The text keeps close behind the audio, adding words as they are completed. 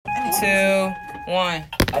2, 1.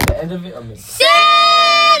 At the end of it, I mean. City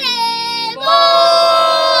Boys!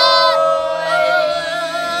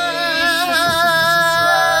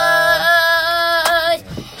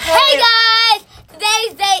 Hey guys!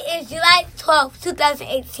 Today's date is July 12th,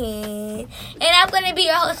 2018. And I'm going to be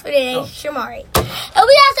your host for today, Shamari. And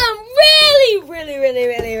we have some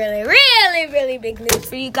really big news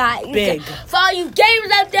for you guys. Big. For all you gamers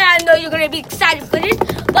out there, I know you're going to be excited for this.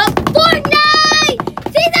 But Fortnite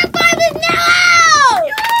Season 5 is now out!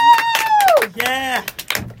 Yeah.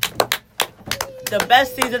 The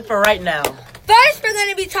best season for right now. First, we're going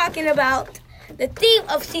to be talking about the theme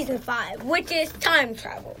of Season 5, which is time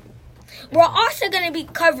travel. We're also going to be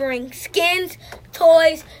covering skins,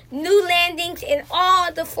 toys, new landings, and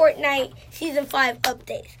all the Fortnite Season 5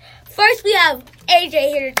 updates. First, we have AJ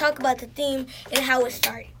here to talk about the theme and how it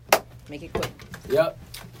started. Make it quick. Yep.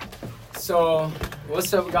 So,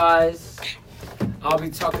 what's up, guys? I'll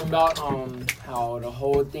be talking about how the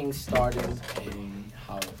whole thing started and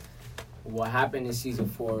how what happened in Season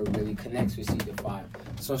 4 really connects with Season 5.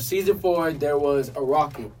 So, Season 4, there was a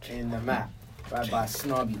rocket in the map, right by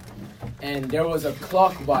Snobby. And there was a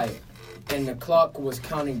clock by it. And the clock was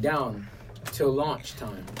counting down till launch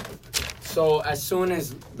time. So, as soon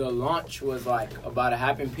as the launch was, like, about to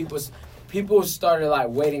happen, people started like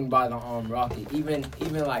waiting by the rocket, even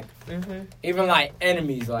like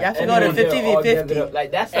enemies, like you have to go to 50v50.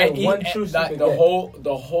 Like that's like one true like the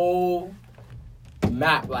whole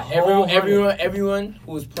map, like everyone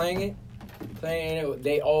who was playing it,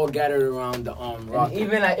 they all gathered around the rocket. And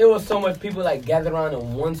even like it was so much people like gathered around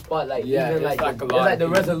in one spot, like even like a lot. Like the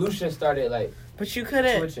resolution started like. But you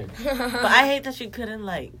couldn't. Switching. But I hate that you couldn't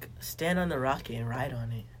like stand on the rocket and ride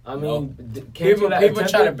on it. I mean, people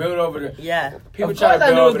try to build over the. Yeah. People of try course to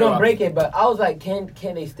build I knew it was over gonna the break it, but I was like, can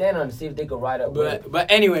they stand on it to see if they could ride up? But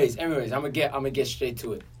anyways, I'm gonna get straight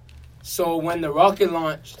to it. So when the rocket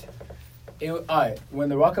launched, it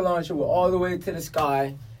went all the way to the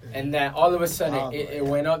sky, and then all of a sudden it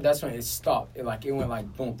went up. That's when it stopped. It went like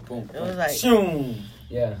boom, boom, boom. It was like shoom.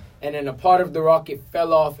 Yeah. And then a part of the rocket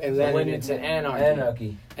fell off and landed into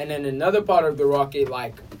anarchy. And then another part of the rocket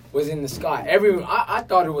was in the sky. I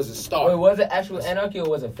thought it was a star. Wait, was it actual anarchy or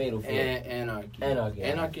was it fatal? Anarchy.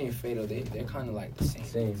 Anarchy and fatal, they're kind of like the same.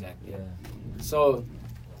 Same, exactly. Yeah. So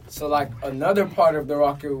like another part of the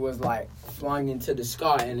rocket was like flying into the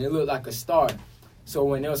sky and it looked like a star. So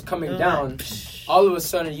when it was coming down, all of a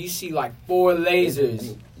sudden you see like 4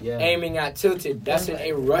 lasers aiming at Tilted. That's when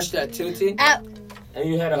it rushed at Tilted. And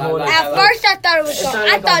you had a whole. At first, I thought it was gone.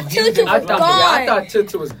 I thought Tilted was gone. I thought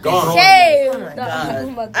Tilted was gone. Shame. Oh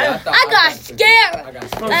my God. I got scared.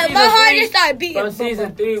 Like, my heart just started beating. From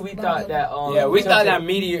Season 3, we thought that. We thought that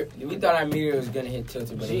meteor was gonna hit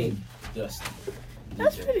Tilted, but it just.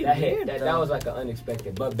 That's pretty weird. That was like an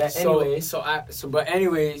unexpected. But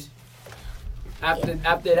anyways, after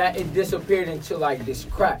that, it disappeared into like this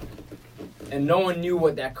crack, and no one knew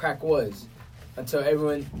what that crack was until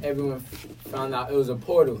everyone found out it was a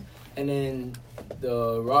portal. And then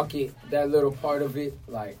the rocket, that little part of it,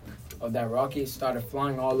 of that rocket, started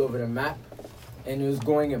flying all over the map, and it was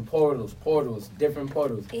going in portals, different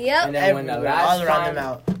portals. Yep. And then when the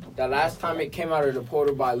last time it came out of the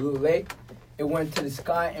portal by Loot Lake, it went to the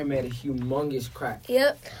sky and made a humongous crack.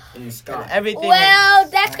 Yep. In the sky. Everything. Well,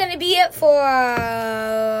 that's going to be it for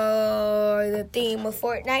the theme of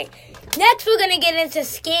Fortnite. Next, we're going to get into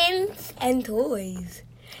skins and toys.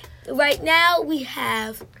 Right now, we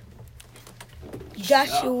have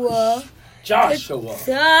Joshua. Talk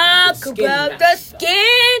about the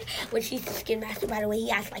skin. Which he's the skin master, by the way. He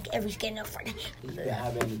has like every skin of Fortnite. You can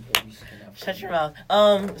have every skin up. Shut your mouth.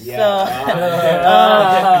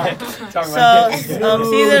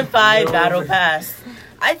 Season 5 Battle Pass.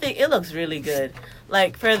 I think it looks really good.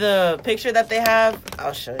 Like for the picture that they have,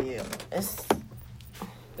 I'll show you. That's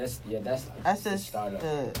the startup.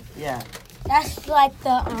 That's like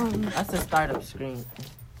the That's the startup screen.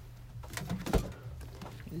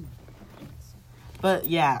 But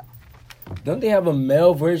yeah. Don't they have a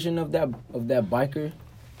male version of that biker?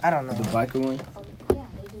 I don't know. The biker one? yeah,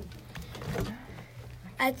 they do.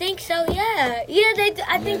 I think so, yeah. Yeah, they do.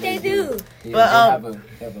 I think they do. Yeah, But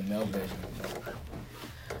they have a male version.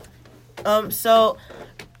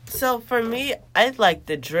 So for me, I like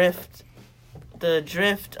the drift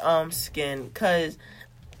skin because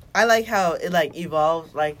I like how it like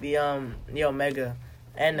evolves like the Omega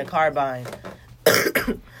and the Carbine.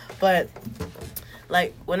 But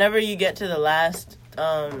like whenever you get to the last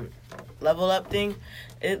level up thing,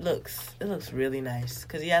 it looks really nice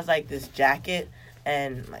because he has like this jacket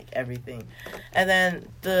and like everything. And then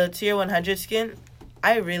the tier 100 skin,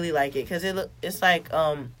 I really like it because it's like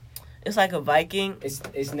It's like a Viking.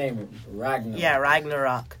 It's named Ragnarok. Yeah,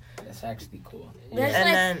 Ragnarok. That's actually cool. That's And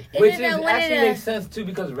like, then Which isn't is that one of actually the- makes sense too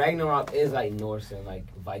because Ragnarok is like Norse and like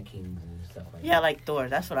Vikings and stuff like yeah, that. like Thor.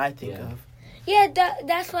 That's what I think Yeah. of. Yeah,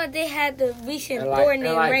 that's why they had the recent And Thor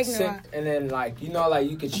named like, Ragnarok. and then like like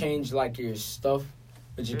you could change like your stuff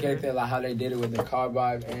with your Mhm. character, like how they did it with the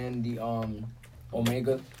Carbide and the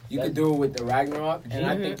Omega. You could do it with the Ragnarok, and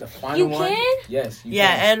I think the final You one. can? Yes. You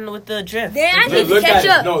Yeah, can. and with the drift. Then I The need drift. to catch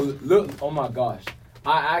at up. it. No, look. Oh my gosh,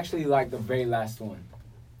 I actually like the very last one.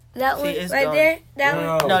 That See, one it's right gone. there. That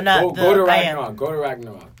one. No, not go to the- I am. Ragnarok. Go to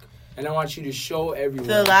Ragnarok, and I want you to show everyone.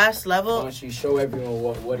 The last I level. want you to show everyone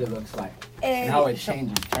what it looks like and And how it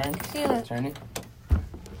changes. see, look. Turn it.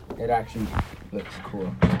 It actually looks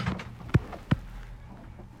cool.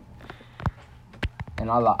 And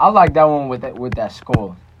I like that one with that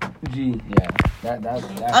skull. G. Yeah, that's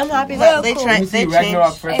I'm happy Real that they cool. tried. Let me They see Ragnarok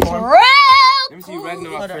changed. first It's one. real Let me see cool.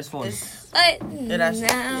 Ragnarok Hold up, first one. it's But that's- now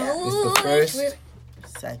yeah. It's the first. real-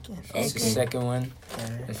 second. It's the Okay. second one.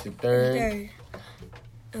 Third. It's the third. Third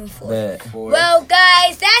and fourth. The fourth. Well,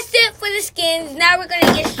 guys, that's it for the skins. Now we're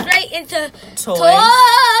gonna get straight into Toys.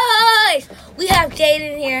 toys. We have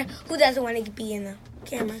Jaden here, who doesn't want to be in the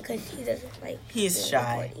camera because he doesn't like. He's being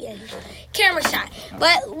shy. recorded. Yeah, he's camera shy.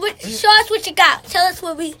 But show us what you got. Tell us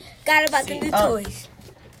what we got about the new Oh. toys.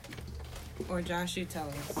 Or Josh, you tell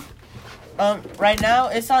us. Right now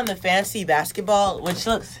it's on the fancy basketball, which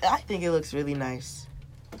I think it looks really nice.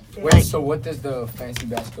 Wait, so what does the fancy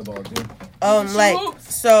basketball do? Like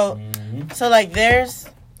so like there's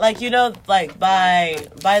like like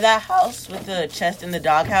by that house with the chest in the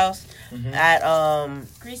doghouse Mhm. at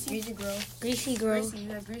Greasy Grove. Greasy Grove. Greasy,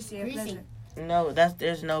 you have Greasy and Pleasant. no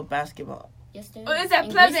there's no basketball. Yes, there Oh, is. is that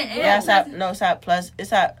In Pleasant? Greasy Yeah, Grove. it's at Plus.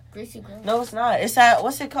 It's at Greasy Grove. no, it's not. It's at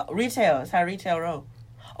what's it called? Retail. It's at Retail Row.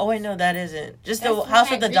 Oh wait, no, that isn't. Just the That's house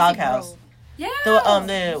at with the Greasy doghouse. Grove. Yeah. The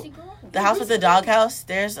Greasy Grove. the house with the doghouse.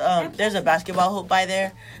 There's a basketball hoop by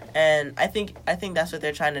there, and I think that's what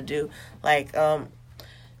they're trying to do. Like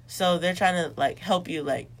so they're trying to like help you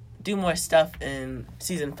like do more stuff in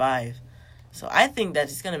season 5. So I think that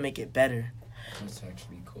it's gonna make it better. That's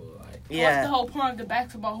actually cool. Like, What's the Yeah, whole point of the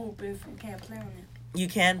basketball hoop if we can't play on it? you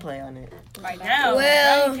can play on it. Right now.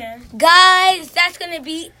 Well, now you can. guys, that's going to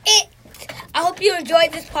be it. I hope you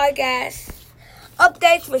enjoyed this podcast.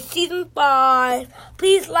 Updates for season 5.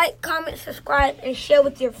 Please like, comment, subscribe, and share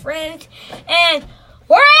with your friends. And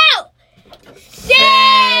we're out!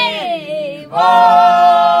 Save!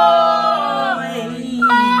 oh!